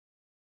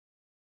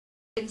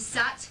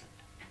Sat.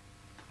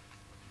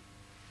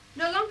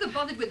 No longer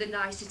bothered with the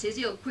niceties,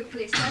 he'll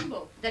quickly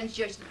assemble, then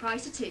judge the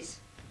price it is.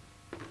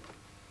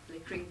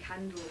 Flickering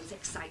candles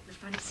excite the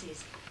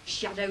fancies,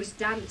 shadows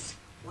dance.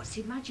 What's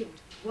imagined?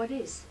 What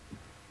is?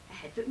 A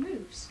head that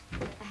moves,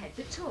 a head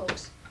that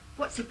talks.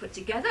 What's he put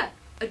together?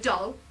 A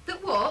doll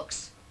that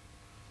walks.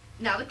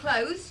 Now the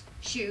clothes,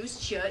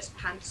 shoes, shirts,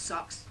 pants,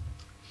 socks.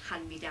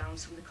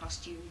 Hand-me-downs from the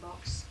costume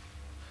box.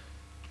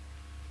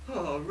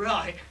 Oh,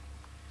 right.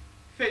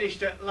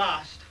 Finished at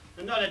last,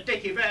 and not a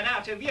dicky bird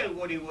out of you,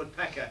 Woody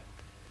Woodpecker.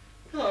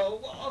 Oh,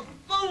 what a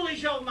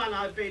foolish old man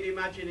I've been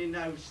imagining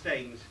those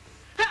things.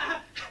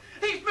 Ha!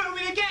 He's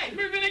moving again!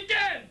 Moving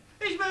again!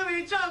 He's moving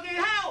and talking,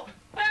 help!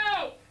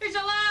 Help! He's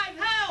alive,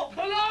 help!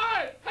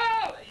 Alive!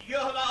 Help!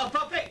 You're not a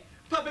puppet.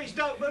 Puppets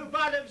don't move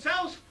by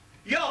themselves.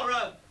 You're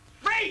a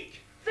freak!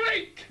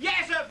 Freak!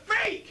 Yes, a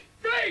freak!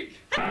 Freak!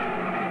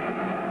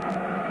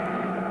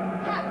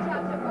 Hacked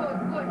out of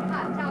wood,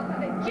 hacked out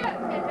of it,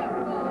 jerks it up,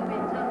 form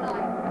into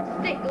life.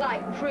 Stick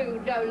like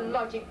crude, no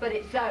logic but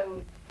its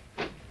own.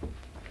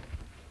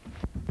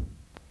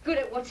 Good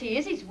at what he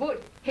is, he's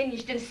wood,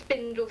 hinged and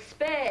spindle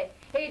spare.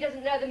 He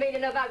doesn't know the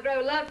meaning of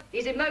aggro love,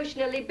 he's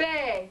emotionally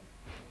bare.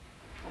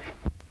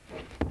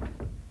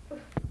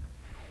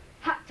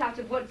 Hacked out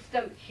of wood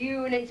stump,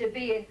 hewn into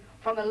being,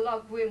 from a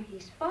log womb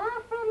he's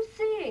far from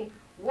seeing.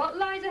 What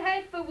lies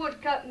ahead for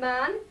woodcut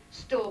man,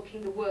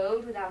 stalking the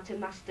world without a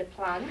master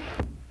plan?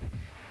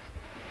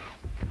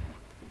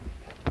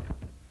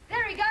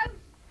 There he goes,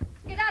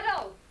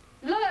 skedaddle,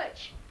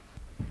 lurch,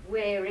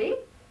 wary,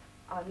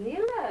 on the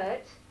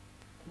alert.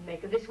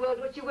 Make of this world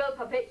what you will,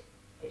 puppet,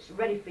 it's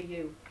ready for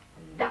you,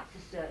 and that's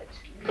a cert.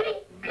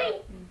 Clink,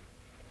 clink.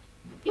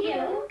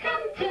 You'll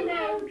come to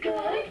no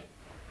good.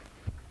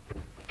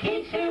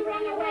 Kids who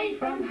run away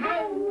from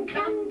home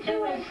come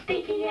to a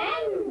sticky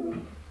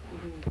end.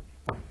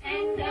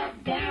 End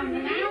up down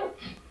and out,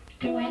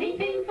 do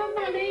anything for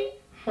money,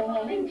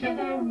 fall into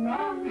the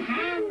wrong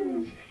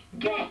hands,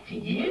 get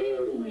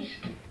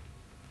used.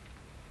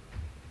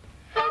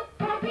 A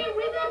puppy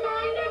with a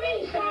mind of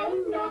his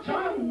own, not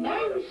on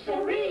no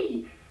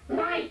siree.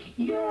 Like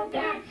your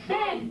dad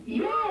said,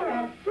 you're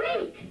a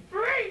freak.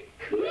 Freak!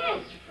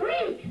 Yes,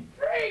 freak.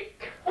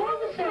 Freak! All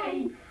the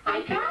same,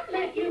 I can't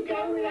let you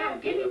go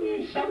without giving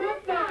you some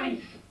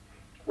advice.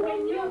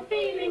 When you're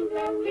feeling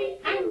lonely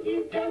and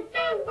you don't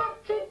know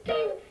what to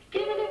do,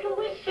 give a little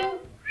whistle